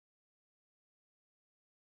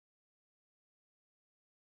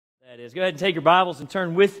That is. Go ahead and take your Bibles and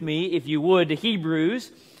turn with me, if you would, to Hebrews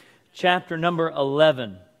chapter number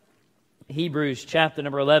 11. Hebrews chapter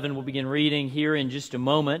number 11, we'll begin reading here in just a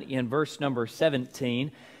moment in verse number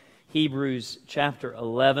 17. Hebrews chapter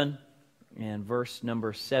 11 and verse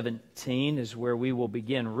number 17 is where we will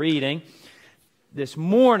begin reading. This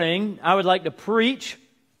morning, I would like to preach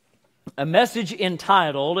a message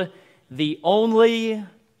entitled, The Only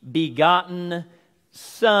Begotten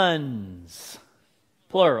Sons,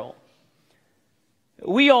 plural.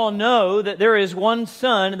 We all know that there is one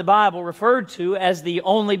Son in the Bible referred to as the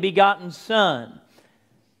only begotten Son.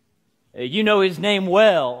 You know His name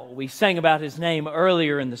well. We sang about His name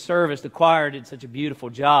earlier in the service. The choir did such a beautiful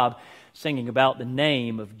job singing about the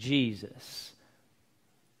name of Jesus.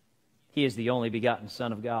 He is the only begotten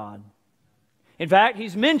Son of God. In fact,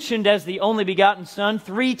 He's mentioned as the only begotten Son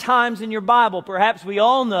 3 times in your Bible. Perhaps we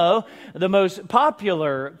all know the most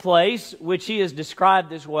popular place which He is described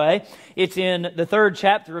this way. It's in the 3rd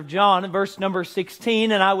chapter of John, in verse number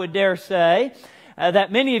 16, and I would dare say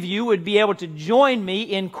that many of you would be able to join me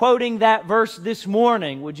in quoting that verse this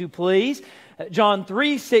morning. Would you please? John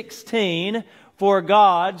 3:16, For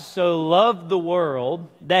God so loved the world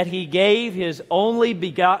that He gave His only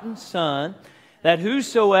begotten Son, that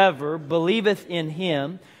whosoever believeth in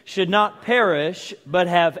Him should not perish, but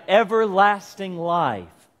have everlasting life.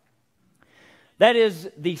 That is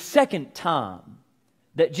the second time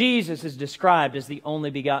that Jesus is described as the only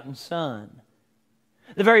begotten Son.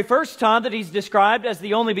 The very first time that He's described as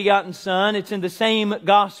the only begotten Son, it's in the same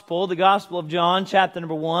Gospel, the Gospel of John, chapter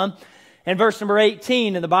number 1, and verse number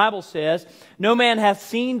 18, and the Bible says, No man hath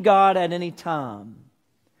seen God at any time.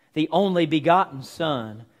 The only begotten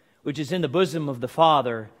Son, which is in the bosom of the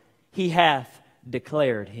Father, He hath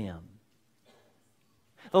declared Him.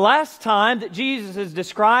 The last time that Jesus is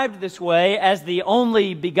described this way as the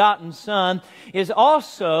only begotten Son is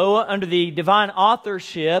also under the divine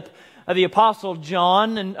authorship of the Apostle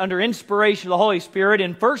John and under inspiration of the Holy Spirit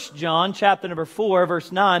in 1 John chapter number 4,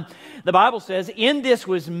 verse 9. The Bible says, In this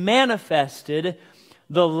was manifested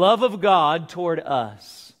the love of God toward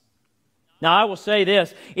us. Now, I will say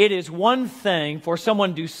this, it is one thing for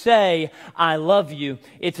someone to say, I love you.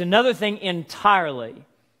 It's another thing entirely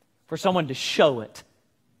for someone to show it.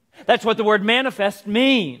 That's what the word manifest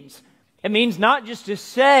means. It means not just to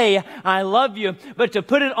say, I love you, but to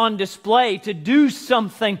put it on display, to do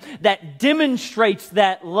something that demonstrates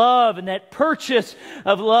that love and that purchase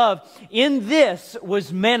of love. In this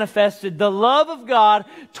was manifested the love of God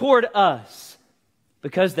toward us,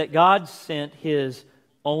 because that God sent His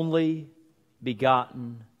only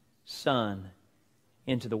begotten Son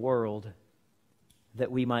into the world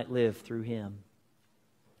that we might live through Him.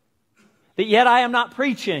 But yet I am not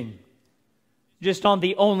preaching just on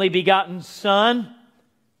the only begotten Son.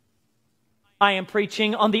 I am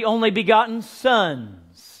preaching on the only begotten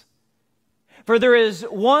sons. For there is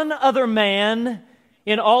one other man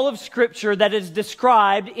in all of Scripture that is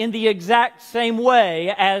described in the exact same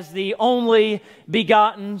way as the only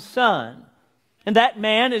begotten Son. And that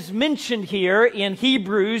man is mentioned here in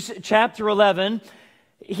Hebrews chapter 11,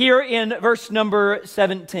 here in verse number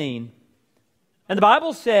 17. And the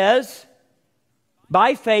Bible says,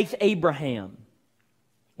 By faith Abraham,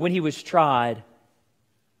 when he was tried,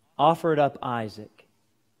 offered up Isaac.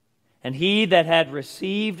 And he that had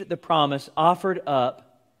received the promise offered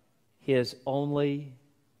up his only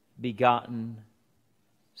begotten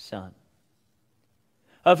Son,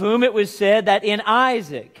 of whom it was said that in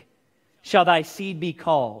Isaac shall thy seed be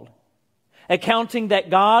called, accounting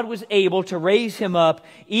that God was able to raise him up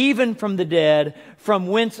even from the dead, from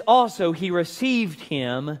whence also He received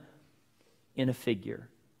him in a figure.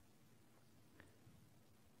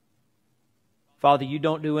 Father, You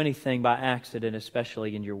don't do anything by accident,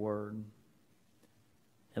 especially in Your Word.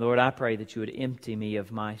 And Lord, I pray that You would empty me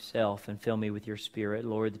of myself and fill me with Your Spirit.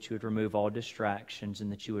 Lord, that You would remove all distractions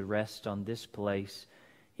and that You would rest on this place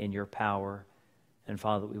in Your power. And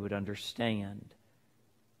Father, that we would understand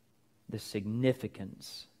the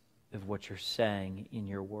significance of what You're saying in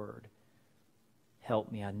Your Word.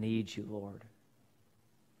 Help me. I need You, Lord.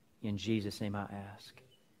 In Jesus' name I ask.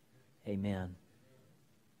 Amen.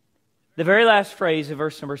 The very last phrase of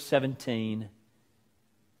verse number 17,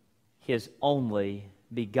 His only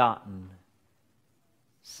begotten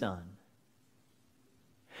Son.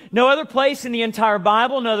 No other place in the entire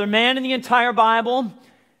Bible, no other man in the entire Bible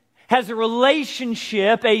has a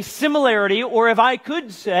relationship, a similarity, or if I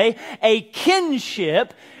could say, a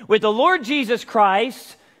kinship with the Lord Jesus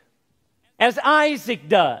Christ as Isaac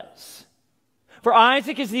does. For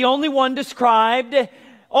Isaac is the only one described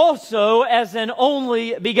also as an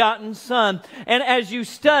only begotten son. And as you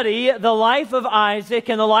study the life of Isaac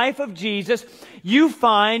and the life of Jesus, you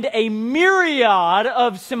find a myriad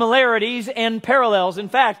of similarities and parallels. In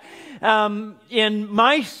fact, in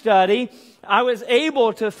my study, I was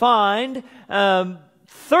able to find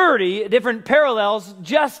 30 different parallels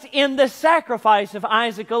just in the sacrifice of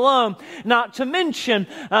Isaac alone, not to mention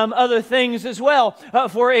other things as well.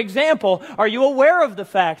 For example, are you aware of the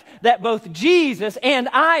fact that both Jesus and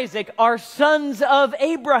Isaac are sons of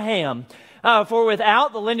Abraham? For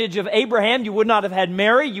without the lineage of Abraham, you would not have had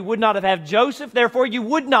Mary, you would not have had Joseph, therefore you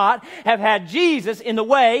would not have had Jesus in the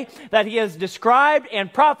way that he is described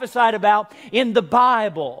and prophesied about in the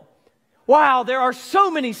Bible. Wow, there are so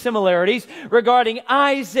many similarities regarding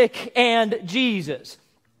Isaac and Jesus.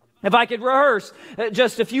 If I could rehearse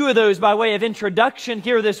just a few of those by way of introduction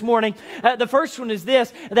here this morning. The first one is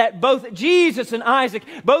this, that both Jesus and Isaac,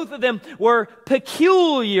 both of them were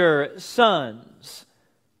peculiar sons.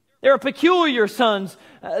 They were peculiar sons.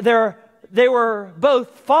 They were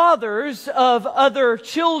both fathers of other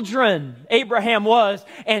children. Abraham was,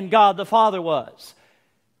 and God the Father was.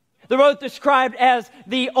 They're both described as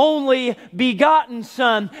the only begotten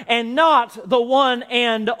son and not the one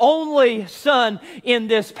and only son in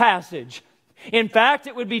this passage. In fact,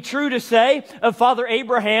 it would be true to say of Father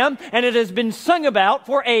Abraham, and it has been sung about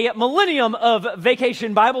for a millennium of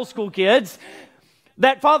Vacation Bible School kids,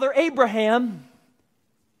 that Father Abraham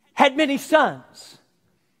had many sons.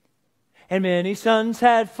 And many sons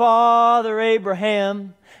had Father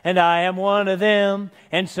Abraham, and I am one of them,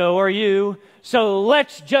 and so are you. So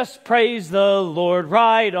let's just praise the Lord.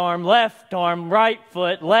 Right arm, right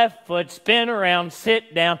foot, spin around,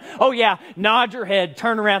 sit down. Oh yeah, nod your head,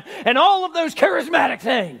 turn around, and all of those charismatic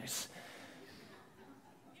things.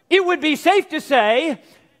 It would be safe to say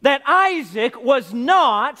that Isaac was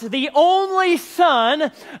not the only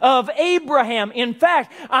son of Abraham. In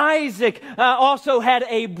fact, Isaac also had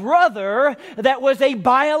a brother that was a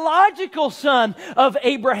biological son of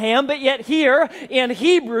Abraham. But yet here in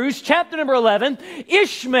Hebrews chapter number 11,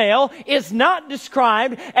 Ishmael is not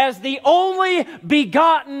described as the only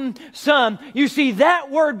begotten son. You see, that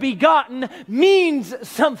word begotten means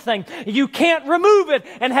something. You can't remove it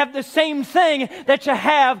and have the same thing that you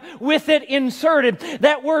have with it inserted.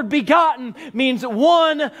 That word begotten means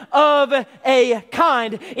one of a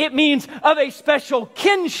kind. It means of a special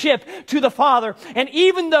kinship to the Father. And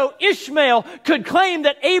even though Ishmael could claim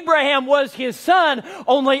that Abraham was his son,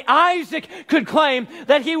 only Isaac could claim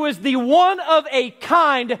that he was the one of a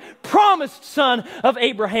kind promised son of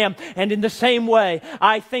Abraham. And in the same way,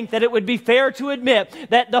 I think that it would be fair to admit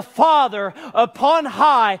that the Father upon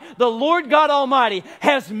high, the Lord God Almighty,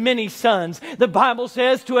 has many sons. The Bible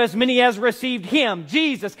says, to as many as received him,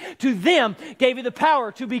 Jesus, to them gave he the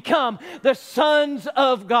power to become the sons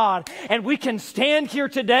of God. And we can stand here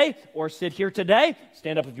today, or sit here today,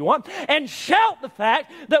 stand up if you want, and shout the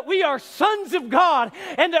fact that we are sons of God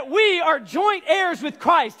and that we are joint heirs with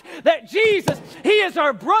Christ, that Jesus, he is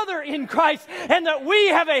our brother in Christ, and that we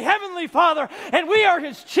have a heavenly Father and we are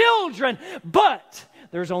his children. But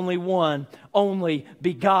there's only one only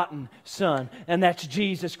begotten Son, and that's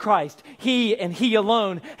Jesus Christ. He and he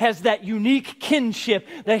alone has that unique kinship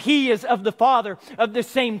that he is of the Father, of the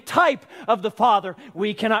same type of the Father.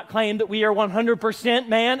 We cannot claim that we are 100%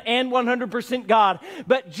 man and 100% God,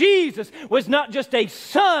 but Jesus was not just a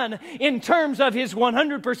son in terms of his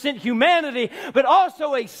 100% humanity, but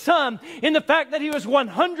also a son in the fact that he was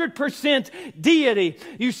 100% deity.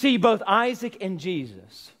 You see, both Isaac and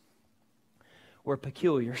Jesus were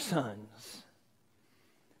peculiar sons.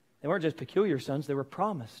 They weren't just peculiar sons, they were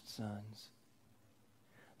promised sons.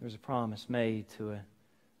 There was a promise made to an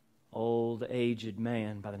old, aged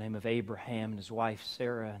man by the name of Abraham and his wife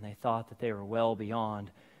Sarah, and they thought that they were well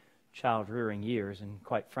beyond child-rearing years, and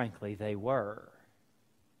quite frankly, they were.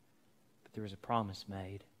 But there was a promise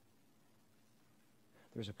made.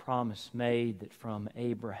 There was a promise made that from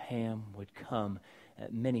Abraham would come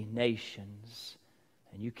many nations.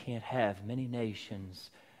 And you can't have many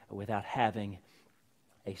nations without having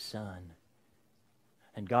a son.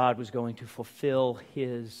 And God was going to fulfill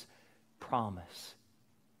his promise.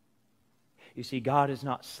 You see, God is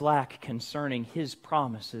not slack concerning his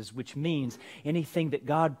promises, which means anything that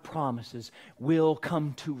God promises will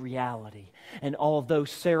come to reality. And although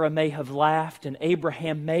Sarah may have laughed and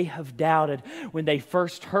Abraham may have doubted when they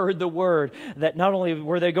first heard the word that not only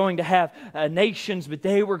were they going to have nations, but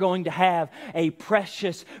they were going to have a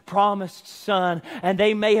precious promised son, and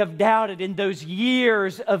they may have doubted in those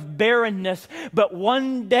years of barrenness, but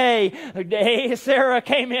one day Sarah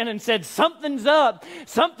came in and said, something's up,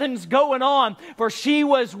 something's going on. on, for she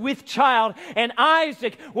was with child. And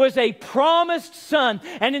Isaac was a promised son.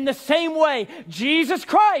 And in the same way, Jesus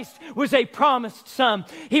Christ was a promised son.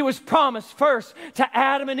 He was promised first to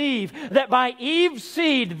Adam and Eve, that by Eve's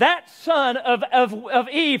seed, that son of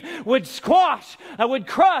Eve would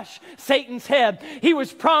crush Satan's head. He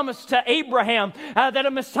was promised to Abraham that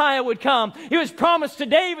a Messiah would come. He was promised to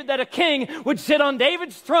David that a king would sit on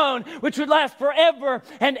David's throne, which would last forever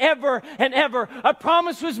and ever and ever. A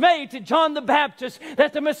promise was made to John the Baptist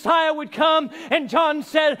that the Messiah would come, and John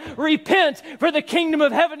said, "Repent, for the kingdom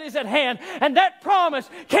of heaven is at hand." And that promise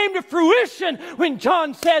came to fruition when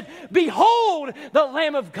John said, "Behold, the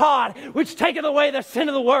Lamb of God, which taketh away the sin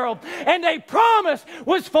of the world." And a promise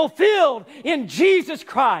was fulfilled in Jesus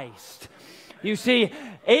Christ. You see,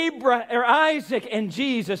 Isaac and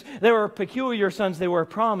Jesus, they were peculiar sons. They were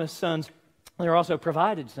promised sons. They were also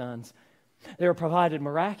provided sons. They were provided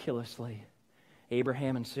miraculously.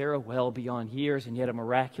 Abraham and Sarah, well beyond years, and yet a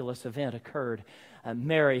miraculous event occurred.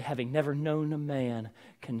 Mary, having never known a man,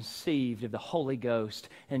 conceived of the Holy Ghost,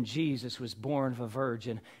 and Jesus was born of a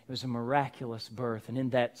virgin. It was a miraculous birth, and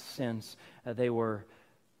in that sense, they were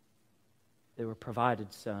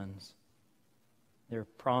provided sons. They're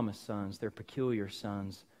promised sons. They're peculiar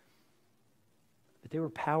sons. But they were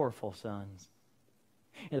powerful sons.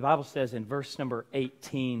 And the Bible says in verse number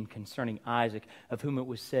 18 concerning Isaac, of whom it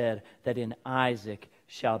was said that in Isaac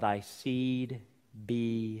shall thy seed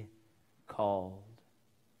be called.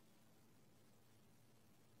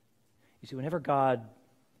 You see, whenever God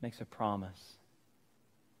makes a promise,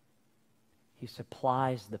 He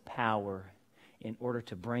supplies the power in order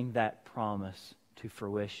to bring that promise to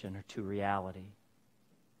fruition or to reality.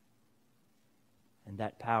 And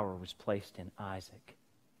that power was placed in Isaac.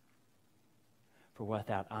 For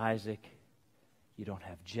without Isaac, you don't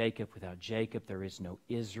have Jacob. Without Jacob, there is no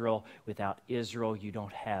Israel. Without Israel, you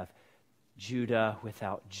don't have Judah.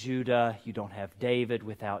 Without Judah, you don't have David.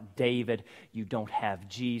 Without David, you don't have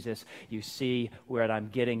Jesus. You see where I'm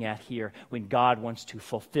getting at here. When God wants to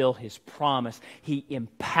fulfill His promise, He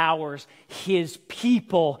empowers His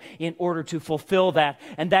people in order to fulfill that.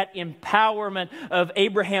 And that empowerment of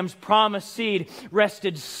Abraham's promised seed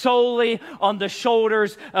rested solely on the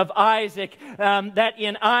shoulders of Isaac. That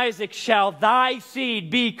in Isaac shall thy seed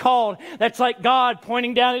be called. That's like God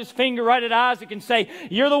pointing down His finger right at Isaac and say,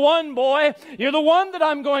 "You're the one, boy. You're the one that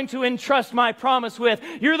I'm going to entrust my promise with.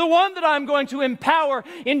 You're the one that I'm going to empower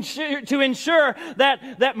to ensure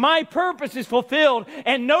that my purpose is fulfilled."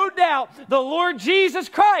 And no doubt the Lord Jesus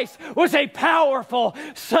Christ was a powerful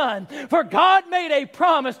son. For God made a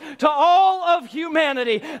promise to all of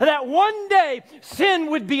humanity that one day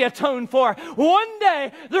sin would be atoned for. One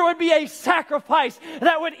day there would be a sacrifice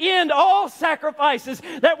that would end all sacrifices,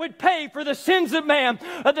 that would pay for the sins of man,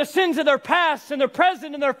 the sins of their past and their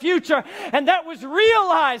present and their future. And that was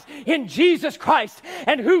realized in Jesus Christ.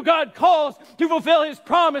 And who God calls to fulfill His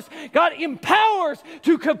promise, God empowers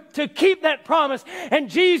to keep that promise. And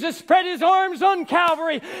Jesus spread His arms on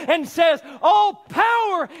Calvary and says, "All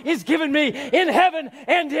power is given me in heaven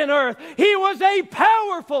and in earth." He was a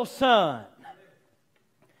powerful son.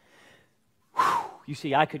 Whew. You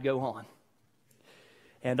see, I could go on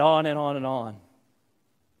and on and on and on.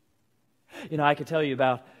 You know, I could tell you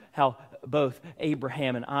about how both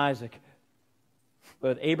Abraham and Isaac,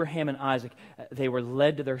 they were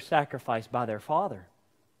led to their sacrifice by their father.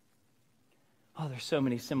 Oh, there's so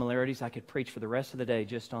many similarities. I could preach for the rest of the day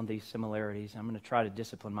just on these similarities. I'm going to try to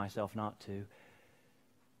discipline myself not to.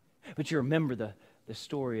 But you remember the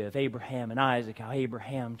story of Abraham and Isaac, how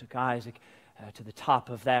Abraham took Isaac to the top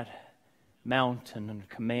of that mountain under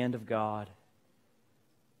command of God.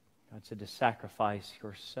 God said to sacrifice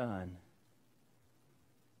your son.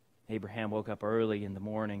 Abraham woke up early in the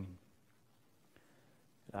morning,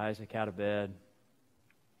 got Isaac out of bed,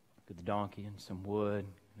 got the donkey and some wood,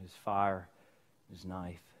 his fire, his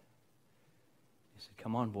knife. He said,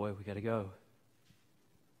 "Come on, boy, we got to go."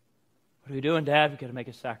 "What are we doing, Dad?" "We got to make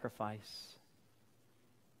a sacrifice."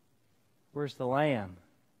 "Where's the lamb?"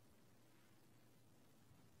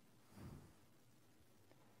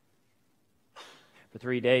 For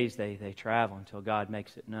 3 days they travel until God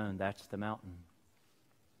makes it known. That's the mountain.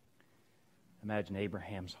 Imagine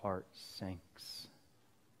Abraham's heart sinks.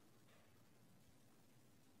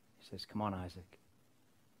 He says, "Come on, Isaac.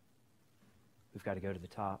 We've got to go to the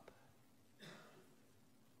top."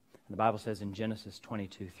 And the Bible says in Genesis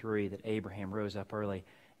 22:3 that Abraham rose up early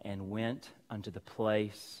and went unto the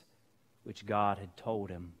place which God had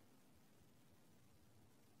told him.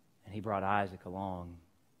 And he brought Isaac along.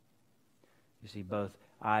 You see, both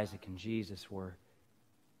Isaac and Jesus were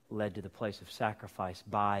led to the place of sacrifice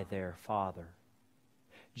by their father.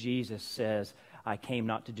 Jesus says, I came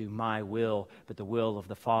not to do my will, but the will of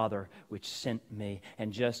the Father which sent me.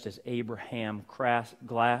 And just as Abraham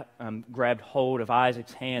grabbed hold of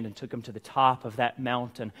Isaac's hand and took him to the top of that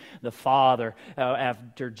mountain, the Father,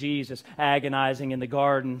 after Jesus agonizing in the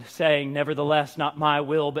garden, saying, nevertheless, not my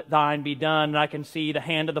will, but thine be done. And I can see the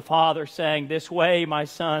hand of the Father saying, this way, my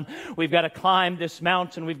son, we've got to climb this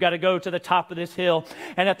mountain. We've got to go to the top of this hill.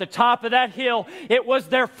 And at the top of that hill, it was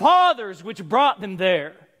their fathers which brought them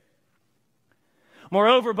there.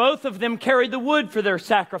 Moreover, both of them carried the wood for their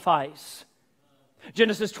sacrifice.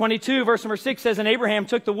 Genesis 22, verse number 6 says, and Abraham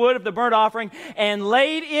took the wood of the burnt offering and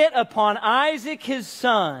laid it upon Isaac his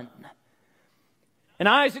son. And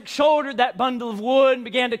Isaac shouldered that bundle of wood and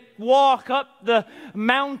began to walk up the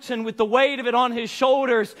mountain with the weight of it on his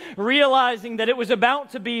shoulders, realizing that it was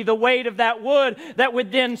about to be the weight of that wood that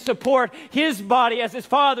would then support his body as his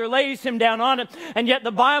father lays him down on it. And yet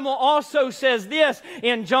the Bible also says this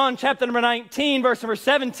in John chapter number 19, verse number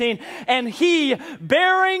 17, and he,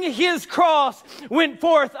 bearing his cross, went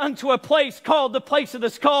forth unto a place called the place of the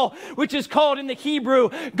skull, which is called in the Hebrew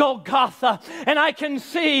Golgotha. And I can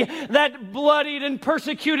see that bloodied and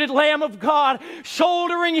persecuted Lamb of God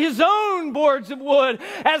shouldering his own boards of wood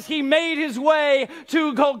as he made his way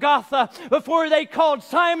to Golgotha. Before they called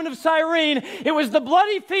Simon of Cyrene, it was the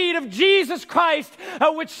bloody feet of Jesus Christ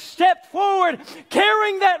which stepped forward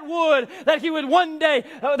carrying that wood that he would one day,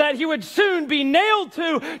 that he would soon be nailed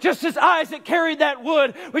to, just as Isaac carried that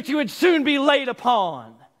wood which he would soon be laid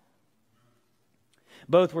upon.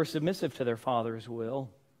 Both were submissive to their father's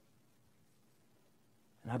will.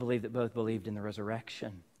 And I believe that both believed in the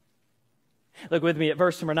resurrection. Look with me at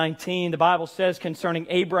verse number 19. The Bible says concerning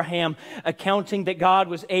Abraham, accounting that God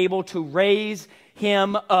was able to raise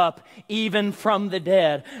him up even from the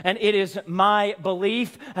dead. And it is my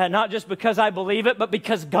belief, not just because I believe it, but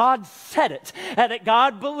because God said it, that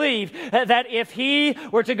God believed that if he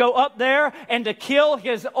were to go up there and to kill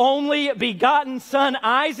his only begotten son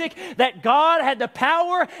Isaac, that God had the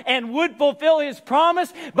power and would fulfill his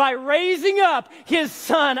promise by raising up his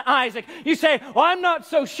son Isaac. You say, well, I'm not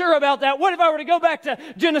so sure about that. What if I were to go back to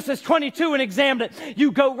Genesis 22 and examine it?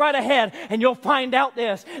 You go right ahead and you'll find out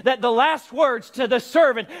this, that the last words to the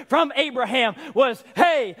servant from Abraham was,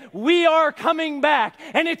 hey, we are coming back.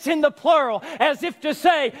 And it's in the plural, as if to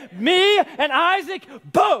say, me and Isaac,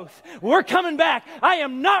 both, we're coming back. I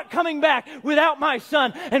am not coming back without my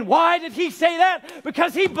son. And why did he say that?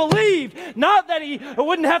 Because he believed, not that he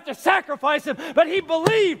wouldn't have to sacrifice him, but he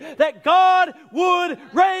believed that God would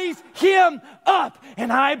raise him up.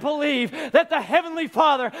 And I believe that the Heavenly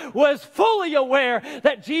Father was fully aware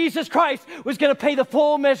that Jesus Christ was going to pay the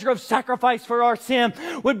full measure of sacrifice for our sin,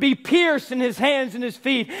 would be pierced in his hands and his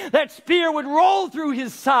feet. That spear would roll through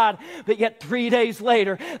his side. But yet 3 days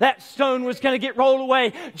later, that stone was going to get rolled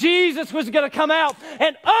away. Jesus was going to come out,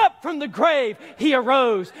 and up from the grave he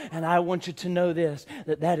arose. And I want you to know this,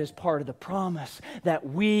 that is part of the promise, that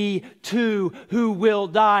we too who will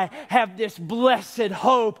die have this blessed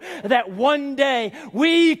hope that one day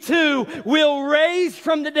we too will raise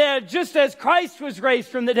from the dead, just as Christ was raised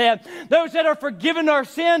from the dead. Those that are forgiven our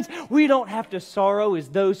sins, we don't have to sorrow as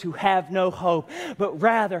those who have no hope, but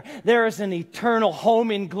rather there is an eternal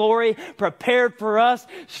home in glory prepared for us,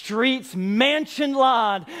 streets mansion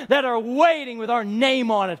lined that are waiting with our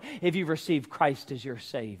name on it if you've received Christ as your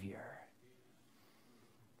Savior.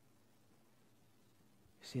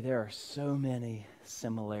 See, there are so many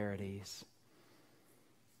similarities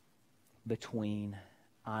between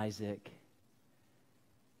Isaac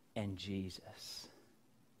and Jesus.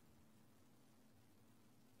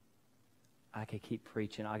 I could keep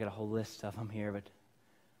preaching. I got a whole list of them here, but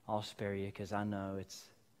I'll spare you because I know it's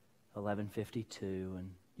 11:52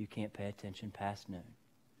 and you can't pay attention past noon.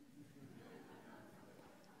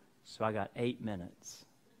 So I got 8 minutes.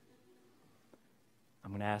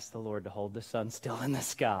 I'm going to ask the Lord to hold the sun still in the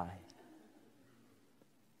sky.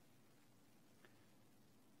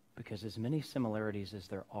 Because as many similarities as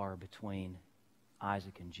there are between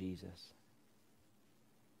Isaac and Jesus,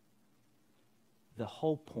 the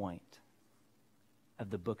whole point of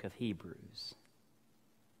the book of Hebrews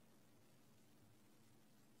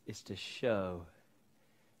is to show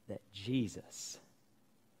that Jesus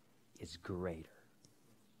is greater.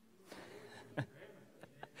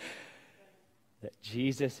 That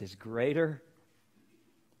Jesus is greater,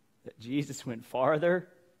 that Jesus went farther,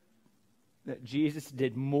 that Jesus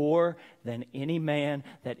did more than any man,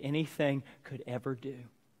 that anything could ever do.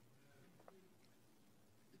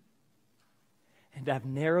 And I've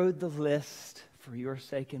narrowed the list for your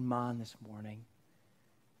sake and mine this morning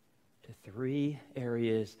to 3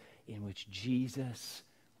 areas in which Jesus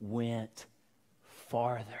went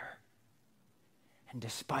farther. And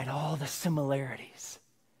despite all the similarities,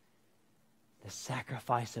 the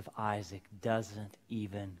sacrifice of Isaac doesn't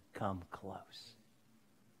even come close.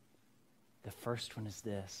 The first one is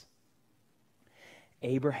this.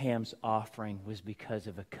 Abraham's offering was because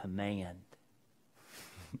of a command.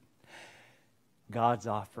 God's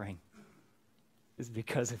offering is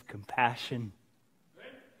because of compassion.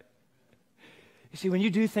 You see, when you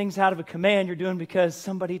do things out of a command, you're doing because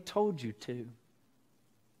somebody told you to.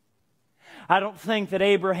 I don't think that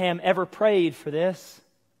Abraham ever prayed for this.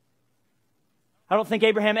 I don't think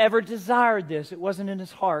Abraham ever desired this. It wasn't in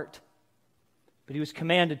his heart. But he was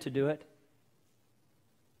commanded to do it.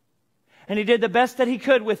 And he did the best that he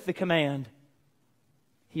could with the command.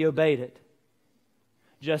 He obeyed it.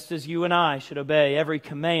 Just as you and I should obey every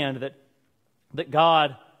command that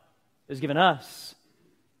God has given us.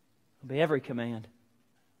 Obey every command.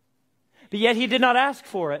 But yet he did not ask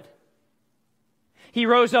for it. He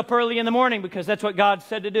rose up early in the morning because that's what God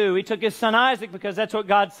said to do. He took his son Isaac because that's what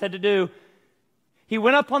God said to do. He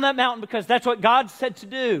went up on that mountain because that's what God said to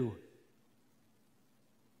do.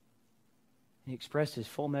 He expressed his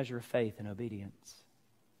full measure of faith and obedience.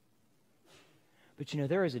 But you know,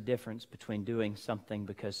 there is a difference between doing something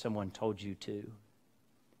because someone told you to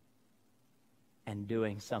and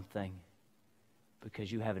doing something because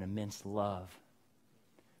you have an immense love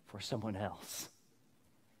for someone else.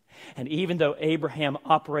 And even though Abraham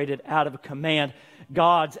operated out of a command,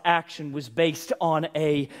 God's action was based on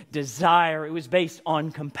a desire. It was based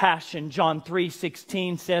on compassion. John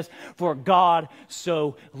 3:16 says, "For God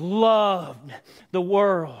so loved the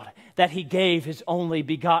world that He gave His only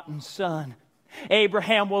begotten Son."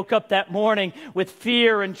 Abraham woke up that morning with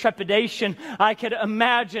fear and trepidation. I could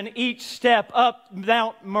imagine each step up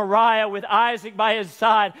Mount Moriah with Isaac by his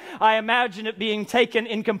side. I imagine it being taken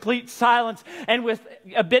in complete silence and with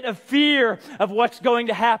a bit of fear of what's going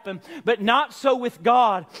to happen. But not so with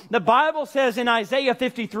God. The Bible says in Isaiah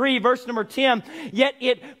 53, verse number 10, "Yet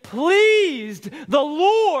it pleased the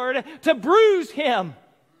Lord to bruise him."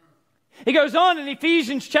 He goes on in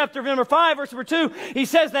Ephesians chapter number 5, verse number 2. He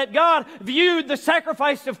says that God viewed the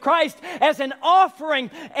sacrifice of Christ as an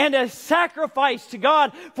offering and a sacrifice to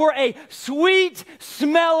God for a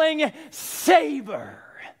sweet-smelling savor.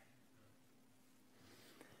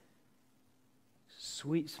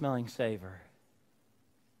 Sweet-smelling savor.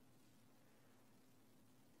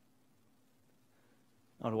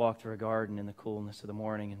 I would walk through a garden in the coolness of the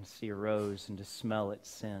morning and see a rose and to smell its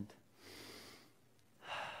scent.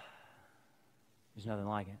 There's nothing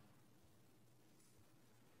like it.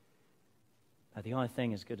 Now, the only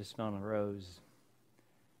thing as good as smelling a rose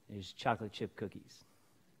is chocolate chip cookies.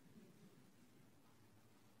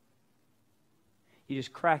 You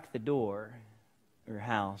just crack the door of your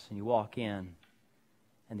house and you walk in,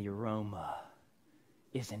 and the aroma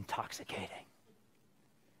is intoxicating.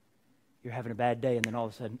 You're having a bad day, and then all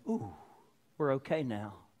of a sudden, ooh, we're okay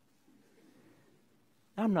now.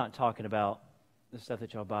 I'm not talking about the stuff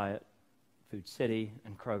that y'all buy at Food City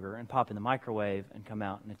and Kroger and pop in the microwave and come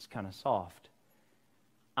out and it's kind of soft.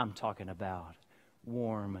 I'm talking about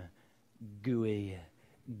warm, gooey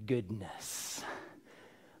goodness.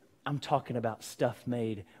 I'm talking about stuff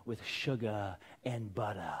made with sugar and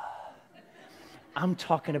butter. I'm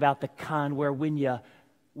talking about the kind where when you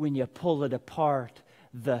pull it apart,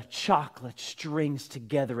 the chocolate strings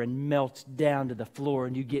together and melts down to the floor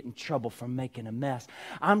and you get in trouble for making a mess.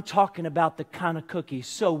 I'm talking about the kind of cookies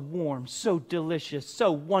so warm, so delicious,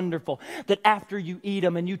 so wonderful that after you eat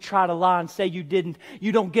them and you try to lie and say you didn't,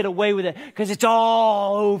 you don't get away with it because it's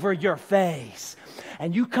all over your face.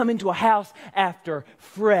 And you come into a house after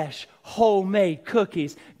fresh, homemade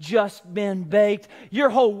cookies just been baked. Your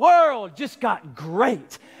whole world just got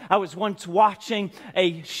great. I was once watching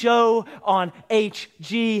a show on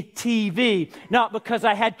HGTV, not because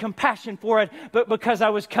I had compassion for it, but because I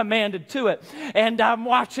was commanded to it. And I'm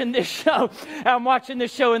watching this show,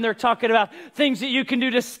 and they're talking about things that you can do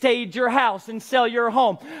to stage your house and sell your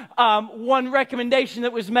home. One recommendation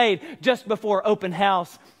that was made just before open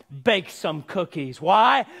house: bake some cookies.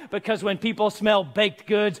 Why? Because when people smell baked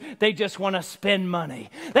goods, they just want to spend money.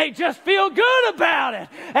 They just feel good about it.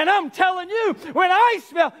 And I'm telling you, when I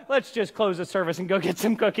smell... Let's just close the service and go get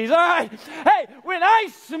some cookies, all right? Hey, when I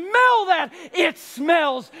smell that, it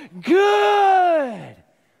smells good.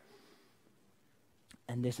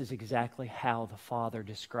 And this is exactly how the Father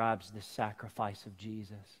describes the sacrifice of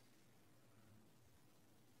Jesus.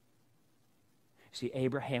 See,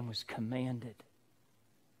 Abraham was commanded.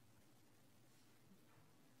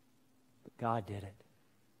 God did it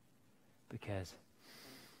because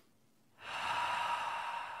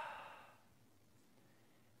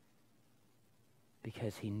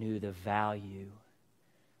because he knew the value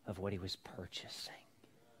of what he was purchasing.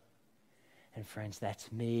 And friends,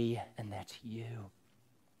 that's me and that's you.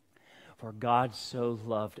 For God so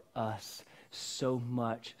loved us so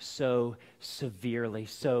much, so severely,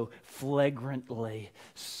 so flagrantly,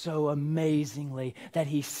 so amazingly, that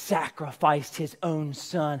he sacrificed his own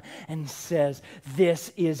Son and says,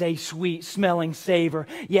 this is a sweet smelling savor,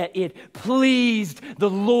 yet it pleased the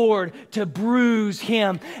Lord to bruise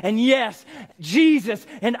him. And yes, Jesus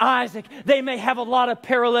and Isaac, they may have a lot of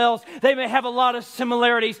parallels, they may have a lot of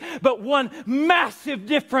similarities, but one massive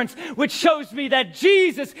difference which shows me that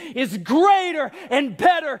Jesus is greater and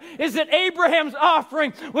better is that Abraham's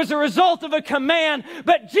offering was a result of a command,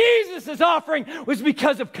 but Jesus' offering was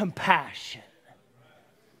because of compassion.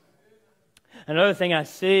 Another thing I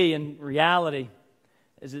see in reality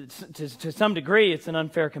is that to some degree it's an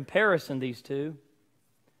unfair comparison, these two.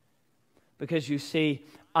 Because you see,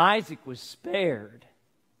 Isaac was spared,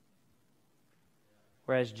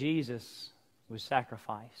 whereas Jesus was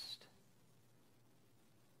sacrificed.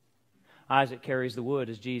 Isaac carries the wood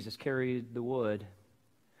as Jesus carried the wood.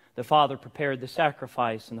 The Father prepared the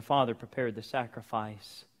sacrifice, and the Father prepared the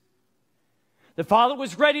sacrifice. The Father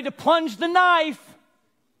was ready to plunge the knife.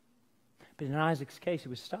 But in Isaac's case, he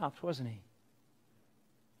was stopped, wasn't he?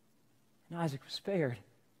 And Isaac was spared.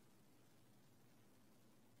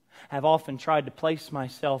 I've often tried to place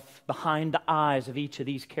myself behind the eyes of each of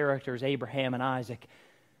these characters, Abraham and Isaac.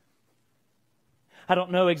 I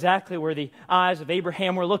don't know exactly where the eyes of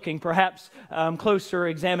Abraham were looking. Perhaps closer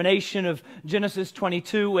examination of Genesis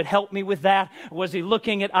 22 would help me with that. Was he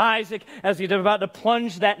looking at Isaac as he's about to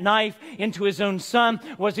plunge that knife into his own son?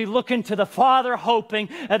 Was he looking to the Father hoping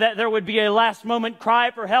that there would be a last moment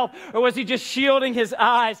cry for help? Or was he just shielding his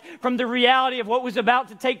eyes from the reality of what was about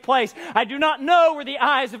to take place? I do not know where the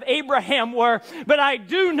eyes of Abraham were, but I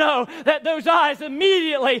do know that those eyes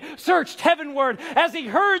immediately searched heavenward as he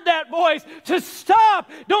heard that voice to stop.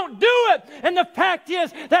 Don't do it. And the fact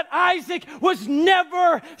is that Isaac was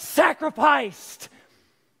never sacrificed.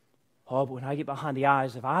 Oh, but when I get behind the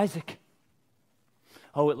eyes of Isaac,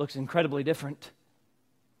 oh, it looks incredibly different.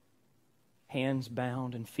 Hands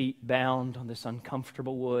bound and feet bound on this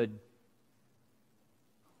uncomfortable wood.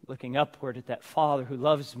 Looking upward at that Father who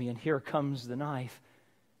loves me, and here comes the knife.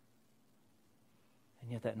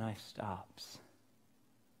 And yet that knife stops.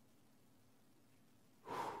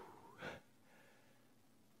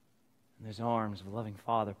 And those arms of a loving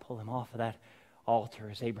Father pull him off of that altar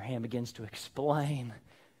as Abraham begins to explain.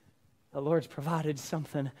 The Lord's provided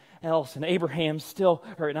something else. And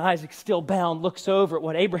Isaac still bound, looks over at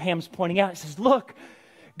what Abraham's pointing out. He says, look,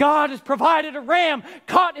 God has provided a ram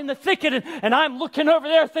caught in the thicket. And I'm looking over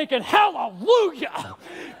there thinking, hallelujah!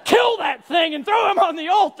 Kill that thing and throw him on the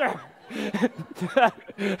altar.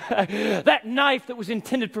 That knife that was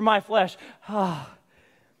intended for my flesh,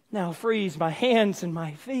 now frees my hands and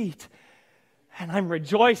my feet. And I'm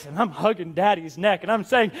rejoicing. I'm hugging Daddy's neck. And I'm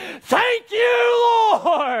saying, thank you,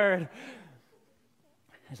 Lord.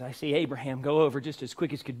 As I see Abraham go over just as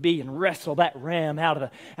quick as could be and wrestle that ram out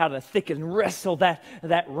of the thicket and wrestle that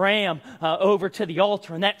ram over to the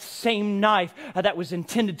altar. And that same knife that was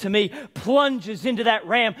intended to me plunges into that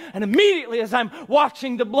ram. And immediately as I'm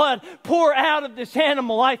watching the blood pour out of this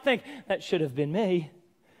animal, I think, that should have been me.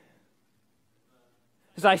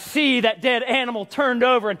 As I see that dead animal turned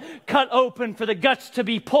over and cut open for the guts to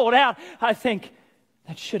be pulled out, I think,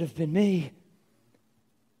 that should have been me.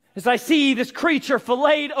 As I see this creature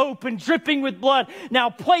filleted open, dripping with blood, now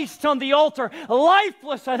placed on the altar,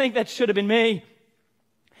 lifeless, I think that should have been me.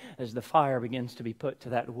 As the fire begins to be put to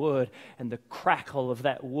that wood, and the crackle of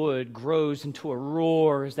that wood grows into a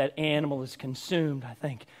roar as that animal is consumed, I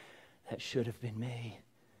think, that should have been me.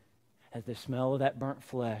 As the smell of that burnt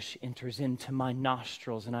flesh enters into my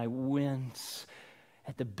nostrils and I wince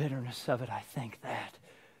at the bitterness of it, I think that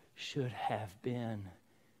should have been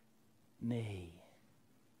me.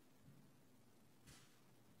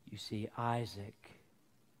 You see, Isaac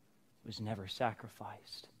was never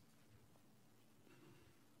sacrificed.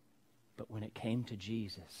 But when it came to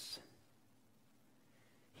Jesus,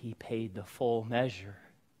 he paid the full measure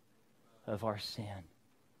of our sin.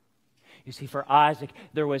 You see, for Isaac,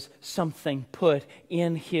 there was something put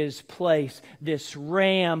in his place. This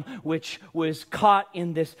ram which was caught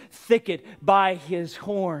in this thicket by his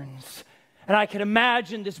horns. And I can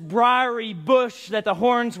imagine this briary bush that the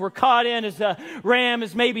horns were caught in as the ram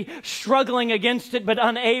is maybe struggling against it but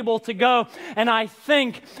unable to go. And I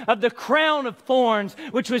think of the crown of thorns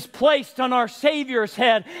which was placed on our Savior's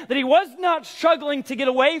head that He was not struggling to get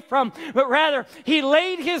away from, but rather He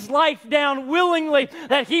laid His life down willingly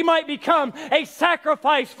that He might become a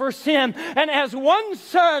sacrifice for sin. And as one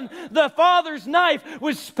son, the Father's knife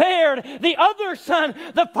was spared, the other son,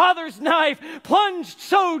 the Father's knife plunged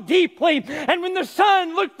so deeply. And when the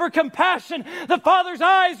Son looked for compassion, the Father's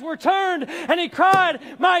eyes were turned, and He cried,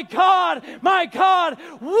 my God,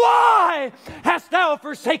 why hast Thou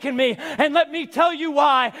forsaken me? And let me tell you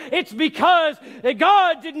why. It's because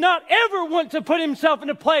God did not ever want to put Himself in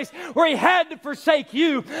a place where He had to forsake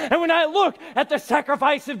you. And when I look at the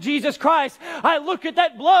sacrifice of Jesus Christ, I look at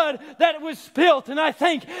that blood that was spilt, and I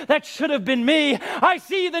think that should have been me. I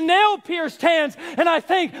see the nail-pierced hands, and I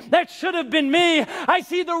think that should have been me. I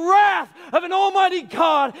see the wrath of an almighty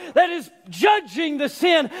God that is judging the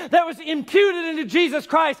sin that was imputed into Jesus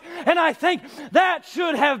Christ. And I think that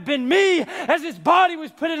should have been me as His body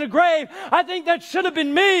was put in a grave. I think that should have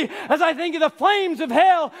been me as I think of the flames of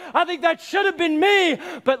hell. I think that should have been me.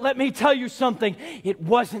 But let me tell you something. It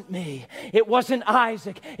wasn't me. It wasn't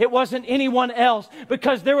Isaac. It wasn't anyone else,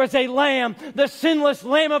 because there was a lamb, the sinless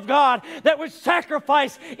Lamb of God, that was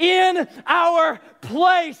sacrificed in our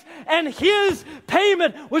place. And His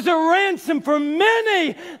payment was a ransom for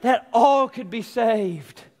many that all could be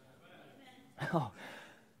saved. Oh,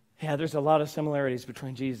 yeah, there's a lot of similarities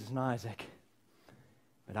between Jesus and Isaac.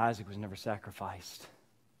 But Isaac was never sacrificed.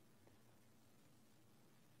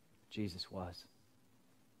 Jesus was.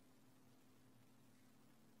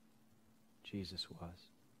 Jesus was.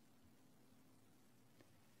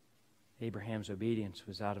 Abraham's obedience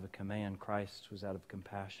was out of a command. Christ was out of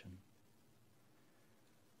compassion.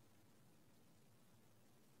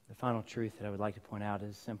 The final truth that I would like to point out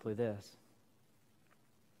is simply this: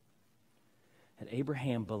 that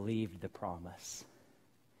Abraham believed the promise,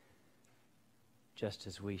 just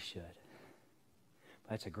as we should.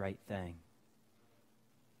 That's a great thing.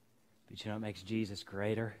 But you know what makes Jesus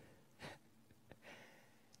greater?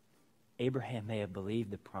 Abraham may have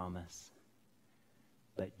believed the promise,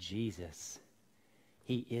 but Jesus,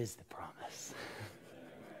 He is the promise.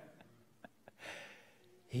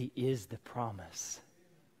 He is the promise.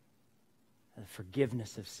 The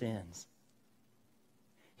forgiveness of sins.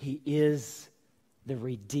 He is the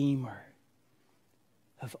Redeemer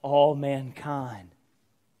of all mankind.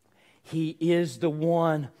 He is the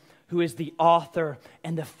one who is the author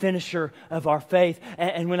and the finisher of our faith.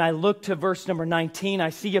 And when I look to verse number 19,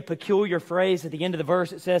 I see a peculiar phrase at the end of the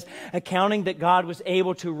verse. It says, accounting that God was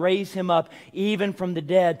able to raise Him up even from the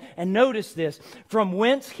dead. And notice this, from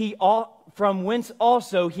whence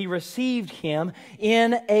also He received Him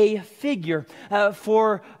in a figure.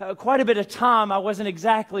 For quite a bit of time, I wasn't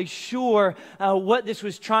exactly sure what this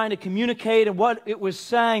was trying to communicate and what it was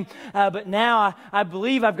saying. But now I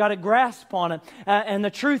believe I've got a grasp on it. And the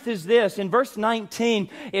truth is this. In verse 19,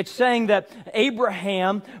 it's saying that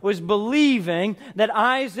Abraham was believing that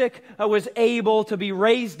Isaac was able to be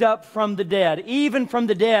raised up from the dead. Even from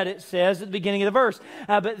the dead, it says at the beginning of the verse.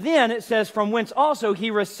 But then it says, from whence also He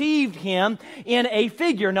received him in a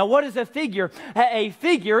figure. Now, what is a figure? A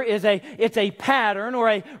figure is it's a pattern or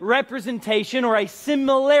a representation or a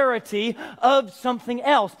similarity of something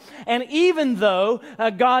else. And even though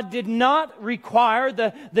God did not require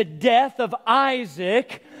the death of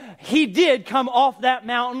Isaac, He did come off that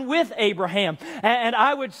mountain with Abraham. And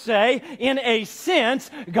I would say, in a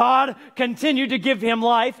sense, God continued to give him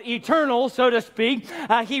life, eternal, so to speak.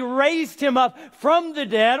 He raised him up from the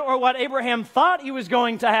dead, or what Abraham thought he was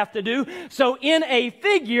going to have to do. So in a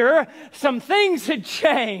figure, some things had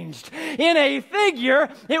changed. In a figure,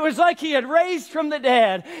 it was like he had raised from the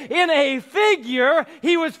dead. In a figure,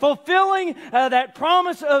 he was fulfilling that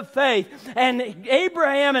promise of faith. And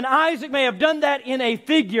Abraham and Isaac may have done that in a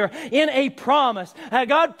figure, in a promise.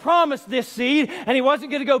 God promised this seed, and He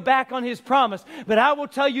wasn't going to go back on His promise. But I will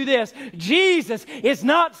tell you this, Jesus is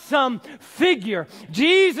not some figure.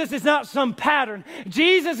 Jesus is not some pattern.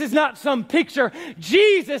 Jesus is not some picture.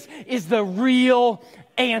 Jesus is the real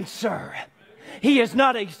answer. He is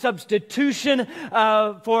not a substitution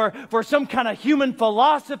for some kind of human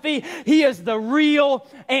philosophy. He is the real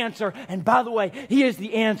answer. And by the way, He is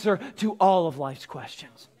the answer to all of life's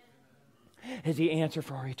questions. Is the answer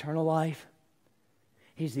for our eternal life.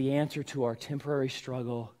 He's the answer to our temporary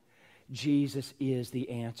struggle. Jesus is the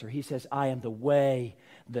answer. He says, I am the way,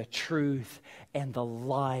 the truth, and the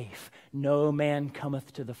life. No man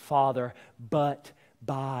cometh to the Father but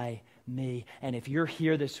by me. And if you're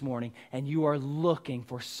here this morning and you are looking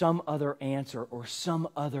for some other answer or some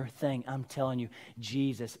other thing, I'm telling you,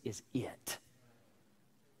 Jesus is it.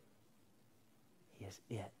 He is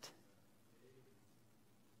it.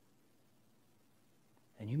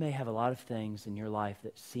 And you may have a lot of things in your life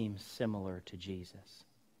that seem similar to Jesus.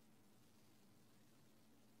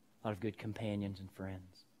 A lot of good companions and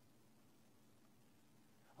friends.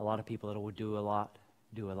 A lot of people that will do a lot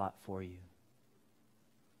for you.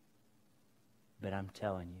 But I'm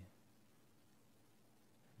telling you,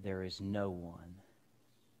 there is no one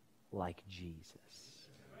like Jesus.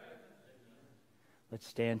 Let's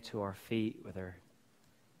stand to our feet with our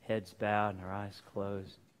heads bowed and our eyes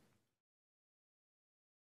closed.